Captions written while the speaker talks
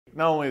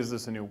not only is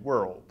this a new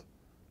world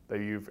that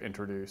you've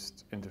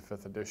introduced into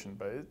 5th edition,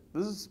 but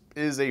this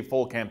is a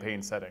full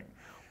campaign setting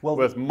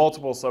with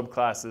multiple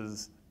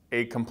subclasses,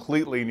 a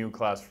completely new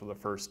class for the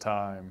first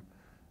time,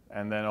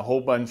 and then a whole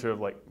bunch of,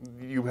 like,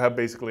 you have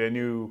basically a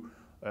new,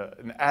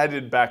 an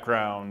added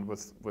background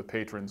with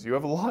patrons. You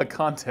have a lot of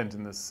content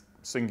in this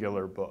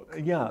singular book.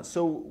 Yeah,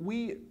 so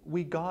we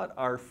got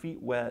our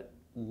feet wet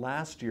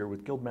last year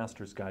with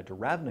Guildmaster's Guide to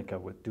Ravnica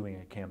with doing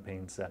a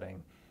campaign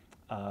setting,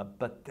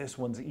 but this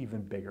one's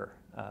even bigger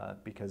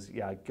because,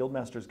 yeah,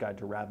 Guildmaster's Guide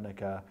to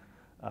Ravnica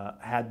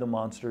had the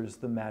monsters,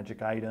 the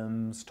magic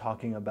items,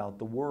 talking about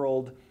the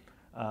world,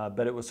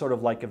 but it was sort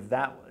of like if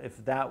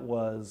that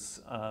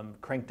was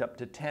cranked up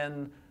to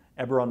 10,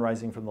 Eberron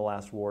Rising from the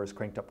Last War is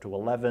cranked up to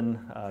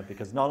 11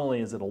 because not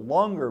only is it a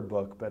longer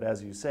book, but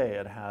as you say,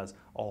 it has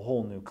a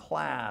whole new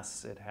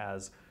class. It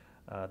has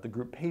the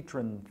group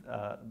patron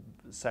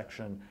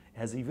section. It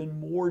has even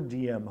more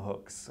DM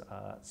hooks.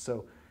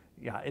 So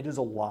yeah, it is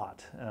a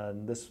lot.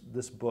 And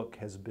this book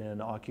has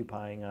been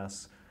occupying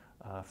us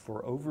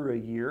for over a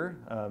year,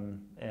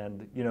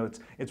 and you know,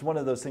 it's one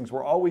of those things.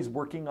 We're always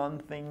working on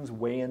things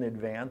way in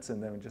advance,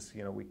 and then just,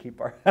 you know, we keep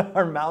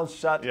our mouths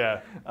shut.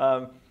 Yeah.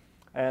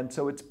 And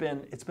so it's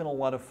been a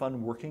lot of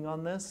fun working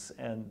on this,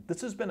 and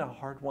this has been a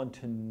hard one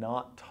to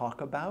not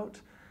talk about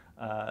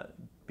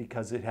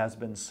because it has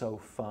been so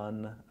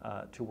fun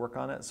to work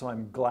on it. So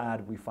I'm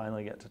glad we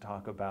finally get to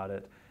talk about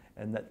it,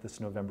 and that this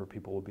November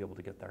people will be able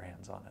to get their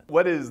hands on it.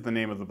 What is the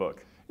name of the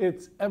book?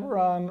 It's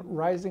Eberron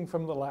Rising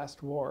from the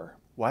Last War.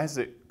 Why is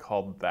it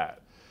called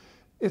that?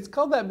 It's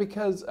called that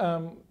because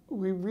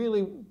we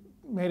really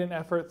made an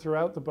effort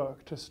throughout the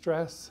book to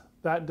stress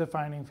that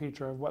defining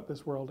feature of what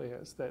this world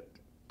is, that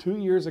 2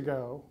 years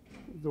ago,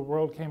 the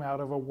world came out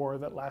of a war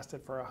that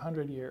lasted for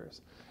 100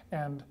 years.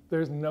 And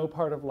there's no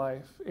part of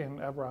life in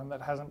Eberron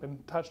that hasn't been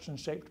touched and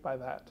shaped by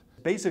that.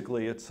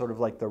 Basically, it's sort of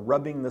like the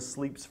rubbing the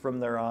sleeps from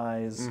their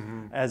eyes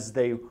as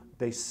they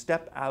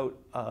step out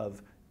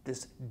of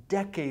this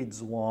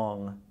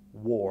decades-long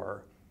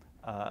war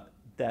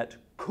that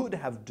could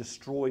have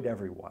destroyed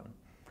everyone.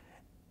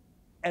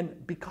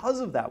 And because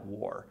of that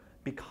war,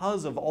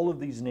 because of all of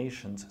these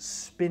nations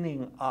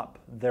spinning up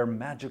their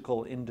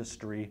magical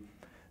industry,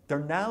 they're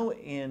now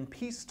in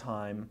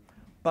peacetime,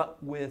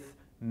 but with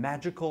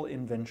magical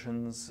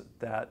inventions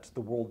that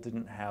the world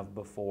didn't have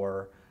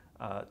before.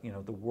 You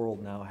know, the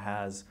world now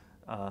has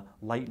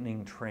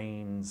lightning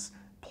trains,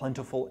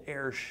 plentiful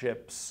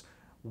airships,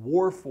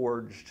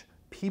 warforged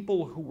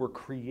people who were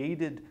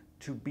created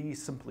to be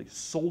simply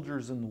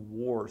soldiers in the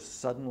war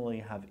suddenly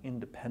have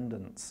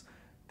independence.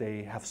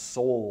 They have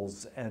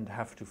souls and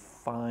have to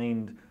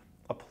find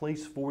a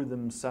place for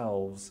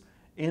themselves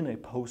in a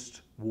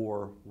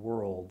post-war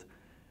world.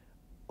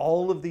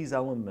 All of these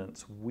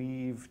elements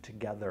weave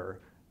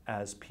together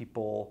as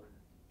people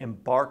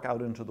embark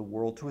out into the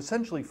world to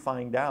essentially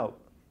find out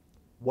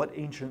what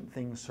ancient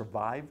things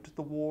survived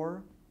the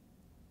war,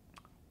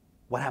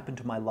 what happened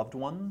to my loved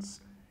ones,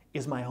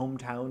 is my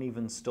hometown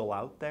even still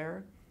out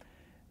there?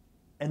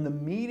 And the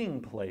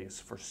meeting place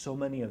for so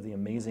many of the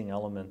amazing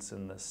elements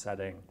in this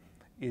setting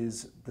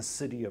is the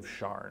city of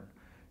Sharn.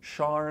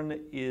 Sharn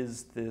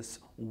is this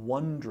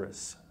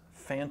wondrous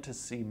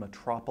fantasy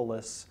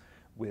metropolis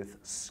with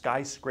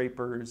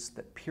skyscrapers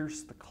that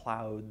pierce the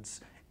clouds,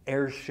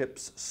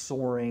 airships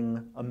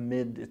soaring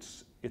amid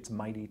its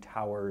mighty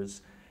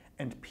towers,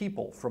 and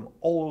people from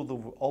all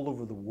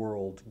over the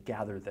world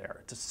gather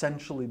there. It's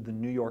essentially the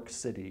New York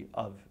City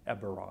of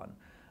Eberron.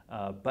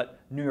 But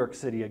New York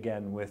City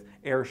again with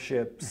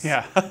airships,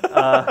 Yeah.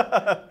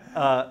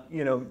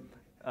 you know,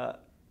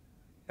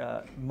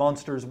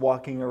 monsters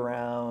walking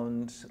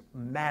around,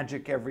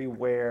 magic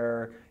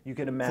everywhere. You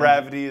can imagine.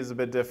 Gravity is a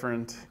bit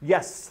different.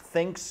 Yes,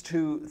 thanks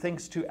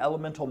to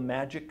elemental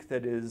magic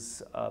that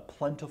is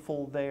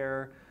plentiful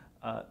there.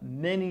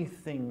 Many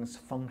things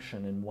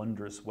function in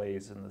wondrous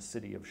ways in the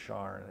city of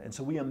Sharn, and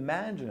so we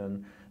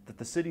imagine that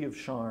the city of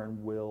Sharn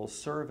will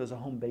serve as a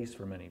home base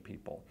for many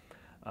people.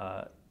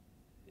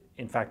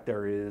 In fact,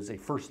 there is a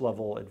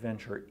first-level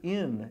adventure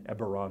in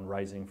Eberron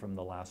Rising from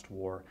the Last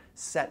War,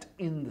 set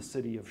in the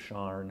city of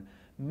Sharn,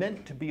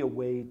 meant to be a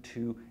way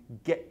to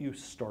get you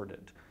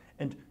started.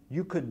 And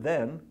you could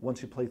then,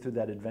 once you play through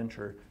that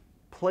adventure,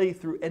 play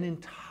through an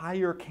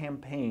entire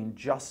campaign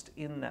just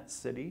in that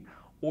city,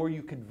 or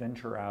you could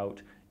venture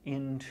out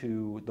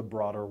into the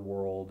broader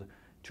world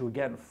to,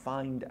 again,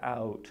 find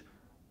out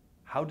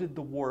how did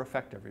the war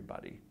affect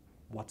everybody?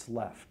 What's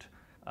left?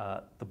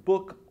 The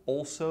book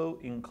also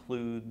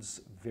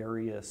includes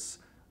various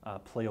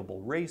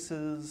playable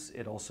races.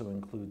 It also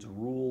includes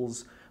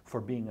rules for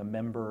being a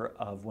member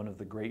of one of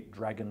the great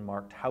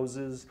dragon-marked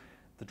houses.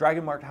 The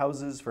dragon-marked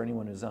houses, for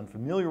anyone who's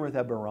unfamiliar with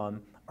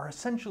Eberron, are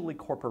essentially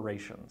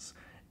corporations,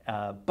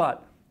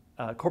 but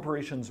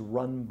corporations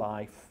run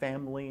by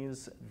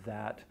families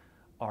that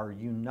are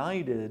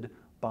united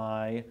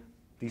by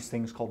these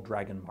things called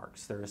dragon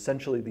marks. They're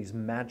essentially these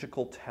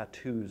magical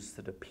tattoos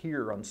that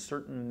appear on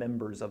certain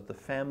members of the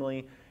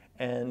family,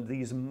 and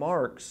these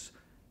marks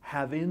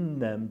have in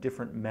them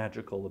different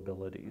magical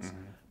abilities.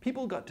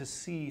 People got to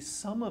see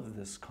some of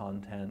this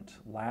content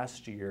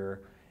last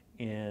year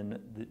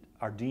in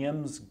our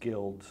DM's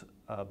Guild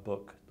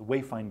book, The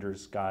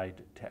Wayfinder's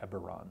Guide to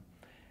Eberron.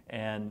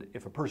 And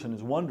if a person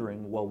is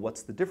wondering, well,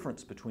 what's the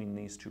difference between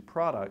these two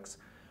products?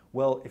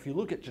 Well, if you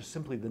look at just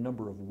simply the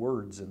number of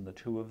words in the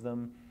two of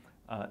them,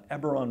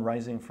 Eberron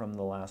Rising from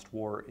the Last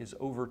War is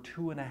over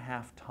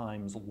 2.5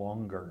 times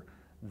longer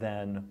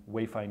than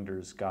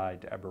Wayfinder's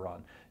Guide to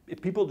Eberron.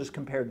 If people just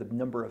compare the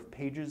number of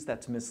pages,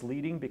 that's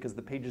misleading because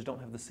the pages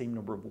don't have the same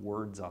number of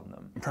words on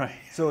them. Right.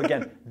 So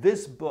again,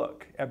 this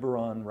book,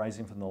 Eberron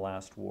Rising from the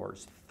Last War,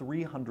 is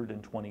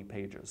 320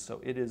 pages. So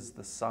it is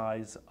the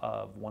size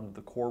of one of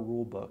the core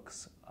rule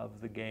books of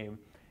the game.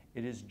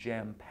 It is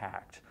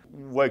jam-packed.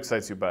 What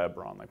excites you about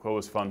Eberron? Like, what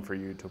was fun for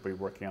you to be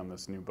working on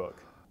this new book?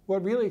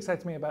 What really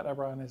excites me about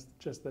Eberron is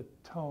just the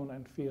tone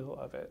and feel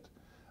of it.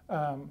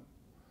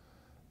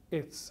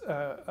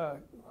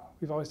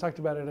 We've always talked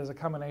about it as a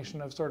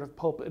combination of sort of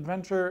pulp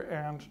adventure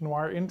and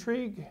noir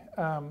intrigue.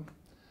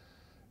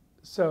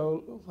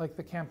 So like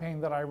the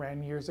campaign that I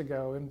ran years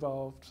ago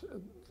involved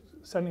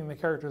sending the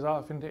characters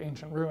off into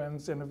ancient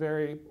ruins in a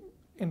very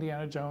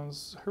Indiana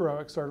Jones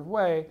heroic sort of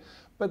way,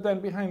 but then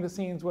behind the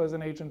scenes was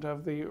an agent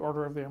of the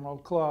Order of the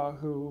Emerald Claw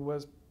who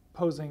was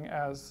posing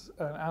as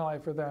an ally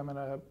for them and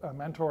a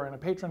mentor and a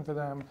patron for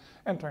them,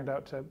 and turned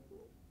out to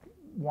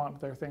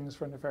want their things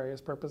for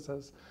nefarious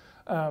purposes.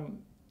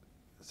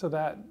 So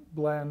that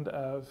blend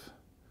of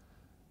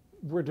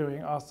we're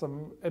doing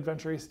awesome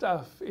adventure-y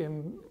stuff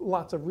in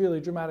lots of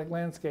really dramatic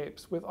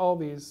landscapes with all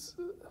these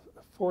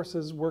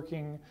forces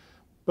working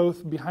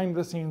both behind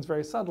the scenes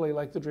very subtly,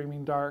 like the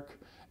Dreaming Dark,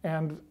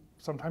 and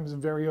sometimes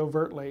very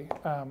overtly.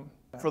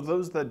 For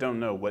those that don't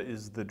know, what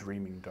is the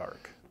Dreaming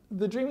Dark?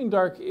 The Dreaming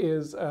Dark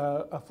is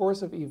a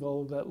force of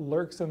evil that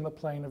lurks in the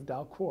plane of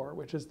Dalquor,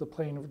 which is the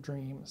plane of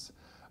dreams.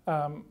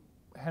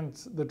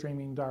 Hence the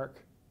Dreaming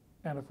Dark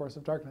and a force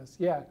of darkness.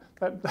 Yeah,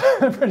 that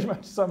pretty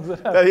much sums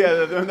it up.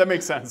 Yeah, that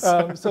makes sense.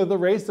 So the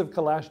race of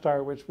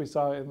Kalashtar, which we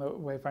saw in the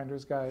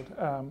Wayfinder's Guide,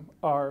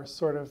 are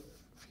sort of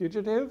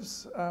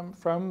fugitives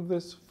from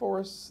this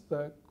force.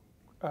 The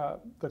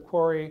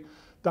Quarry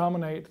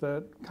dominate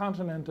the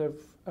continent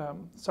of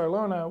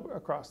Sarlona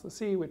across the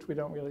sea, which we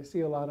don't really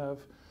see a lot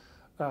of,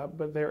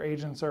 but their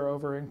agents are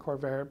over in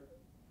Corvair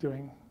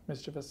doing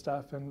mischievous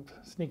stuff and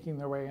sneaking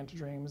their way into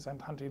dreams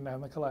and hunting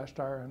down the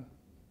Kalashtar and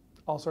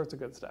all sorts of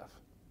good stuff.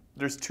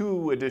 There's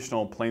 2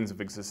 additional planes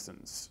of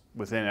existence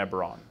within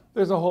Eberron.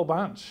 There's a whole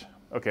bunch.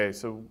 Okay,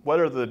 so what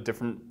are the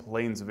different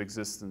planes of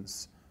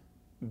existence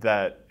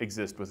that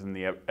exist within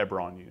the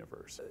Eberron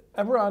universe?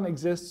 Eberron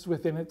exists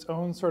within its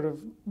own sort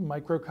of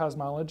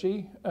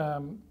microcosmology.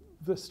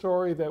 The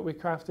story that we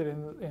crafted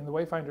in the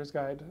Wayfinder's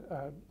Guide,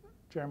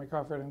 Jeremy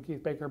Crawford and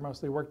Keith Baker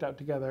mostly worked out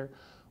together,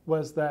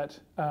 was that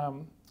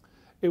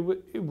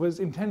it was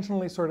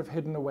intentionally sort of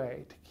hidden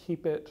away to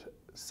keep it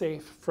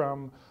safe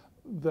from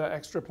the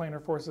extraplanar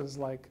forces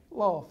like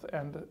Lolth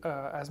and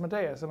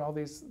Asmodeus and all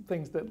these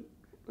things that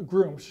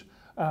Groomsh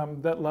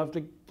that love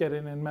to get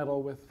in and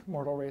meddle with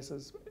mortal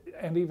races,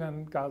 and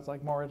even gods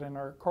like Moradin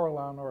or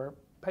Corellon or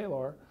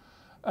Pelor.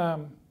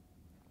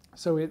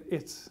 So it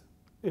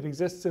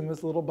exists in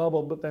this little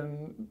bubble, but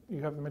then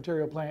you have the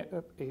material plane,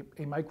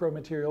 a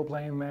micro-material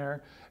plane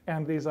there,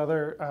 and these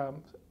other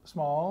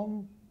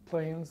small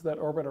planes that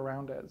orbit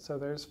around it. So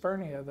there's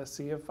Fernia, the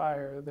Sea of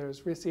Fire.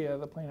 There's Risia,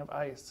 the plane of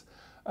ice.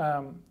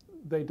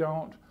 They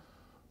don't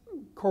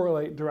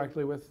correlate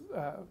directly with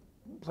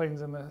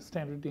planes in the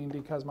standard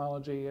D&D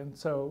cosmology, and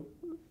so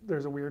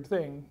there's a weird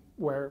thing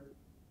where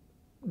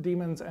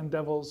demons and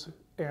devils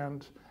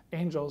and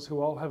angels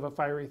who all have a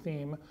fiery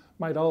theme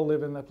might all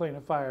live in the plane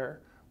of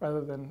fire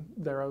rather than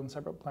their own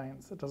separate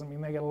planes. That doesn't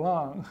mean they get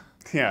along.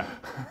 Yeah.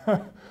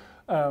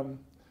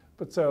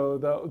 But so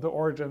the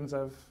origins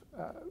of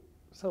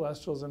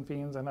celestials and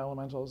fiends and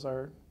elementals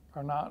are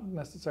not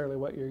necessarily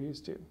what you're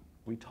used to.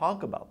 We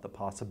talk about the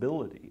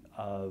possibility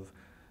of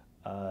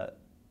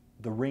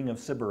the Ring of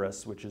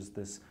Sybaris, which is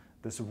this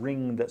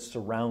ring that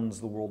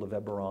surrounds the world of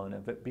Eberron,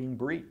 of it being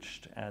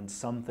breached and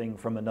something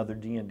from another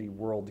D&D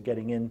world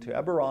getting into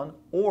Eberron,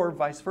 or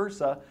vice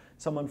versa,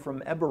 someone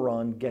from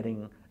Eberron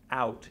getting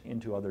out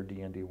into other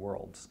D&D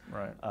worlds.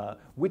 Right.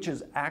 Which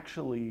is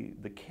actually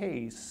the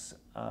case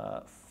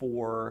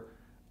for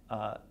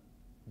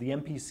the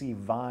NPC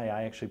Vi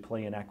I actually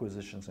play in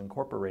Acquisitions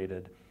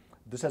Incorporated.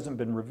 This hasn't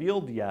been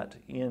revealed yet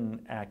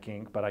in AC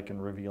Inc., but I can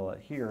reveal it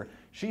here.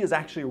 She is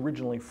actually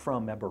originally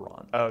from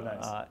Eberron. Oh,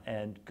 nice.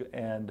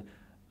 And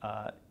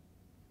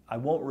I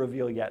won't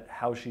reveal yet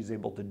how she's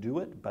able to do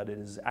it, but it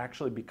is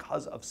actually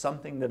because of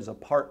something that is a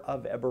part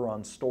of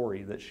Eberron's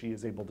story that she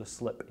is able to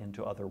slip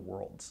into other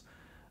worlds.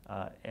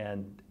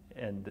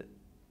 And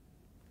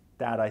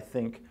that, I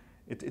think,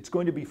 it's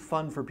going to be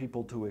fun for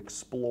people to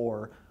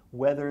explore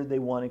whether they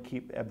want to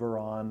keep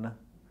Eberron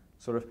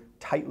sort of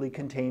tightly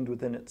contained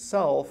within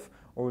itself,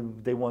 or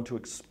they want to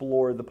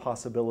explore the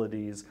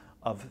possibilities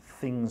of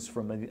things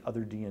from the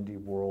other D&D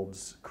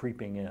worlds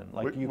creeping in.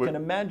 Like you can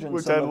imagine,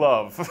 which I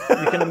love.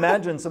 You can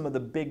imagine some of the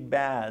big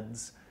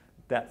bads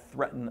that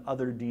threaten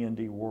other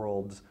D&D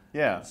worlds.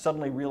 Yeah.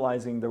 Suddenly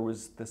realizing there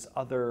was this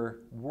other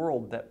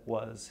world that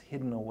was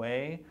hidden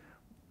away.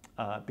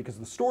 Because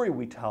the story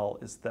we tell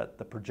is that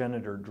the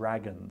progenitor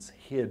dragons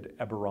hid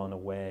Eberron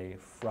away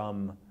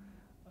from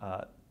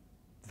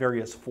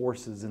various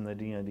forces in the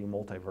D&D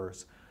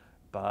multiverse.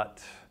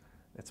 But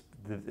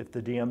if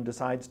the DM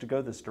decides to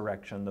go this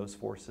direction, those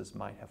forces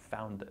might have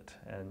found it.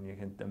 And you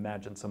can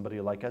imagine somebody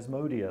like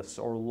Asmodeus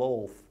or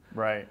Lolth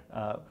Right.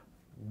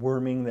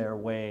 worming their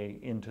way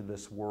into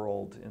this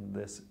world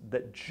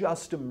that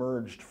just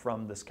emerged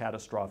from this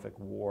catastrophic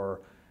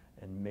war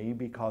and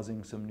maybe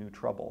causing some new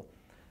trouble.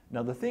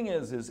 Now the thing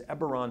is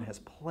Eberron has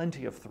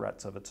plenty of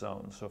threats of its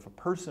own. So if a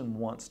person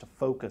wants to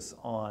focus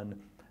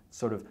on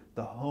sort of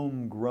the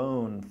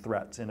homegrown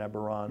threats in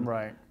Eberron,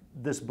 Right.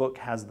 this book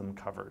has them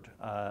covered.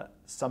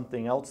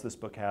 Something else this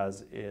book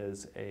has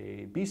is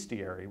a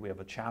bestiary. We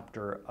have a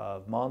chapter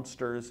of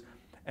monsters,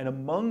 and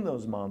among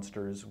those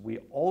monsters, we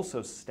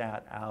also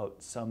stat out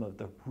some of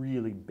the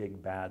really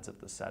big bads of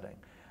the setting.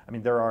 I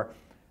mean, there are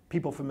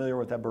people familiar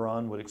with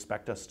Eberron would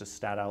expect us to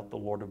stat out the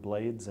Lord of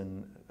Blades,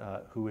 and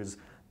who is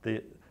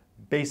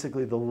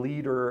basically the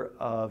leader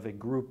of a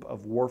group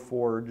of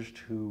Warforged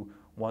who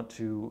want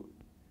to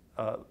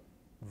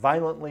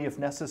violently, if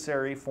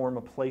necessary, form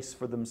a place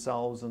for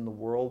themselves in the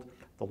world.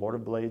 The Lord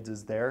of Blades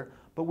is there.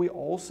 But we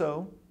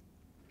also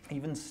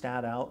even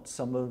stat out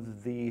some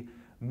of the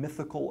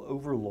mythical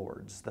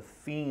overlords, the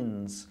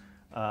fiends,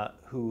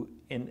 who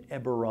in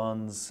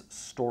Eberron's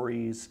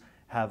stories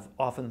have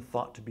often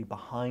thought to be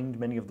behind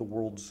many of the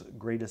world's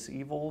greatest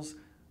evils.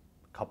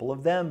 A couple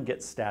of them get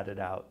statted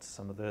out.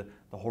 Some of the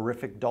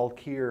horrific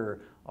Dalkir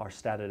are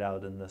statted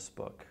out in this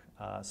book.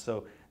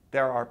 So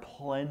there are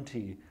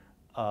plenty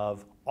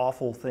of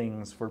awful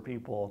things for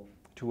people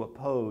to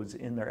oppose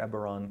in their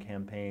Eberron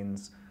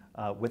campaigns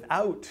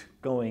without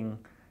going,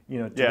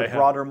 to the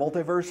broader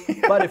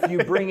multiverse. But if you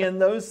bring in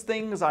those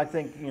things, I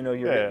think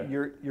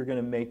you're going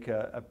to make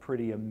a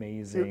pretty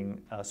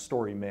amazing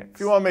story mix. If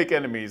you want to make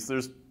enemies,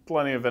 there's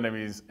plenty of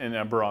enemies in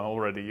Eberron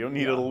already. You don't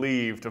need to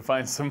leave to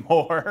find some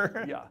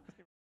more. Yeah.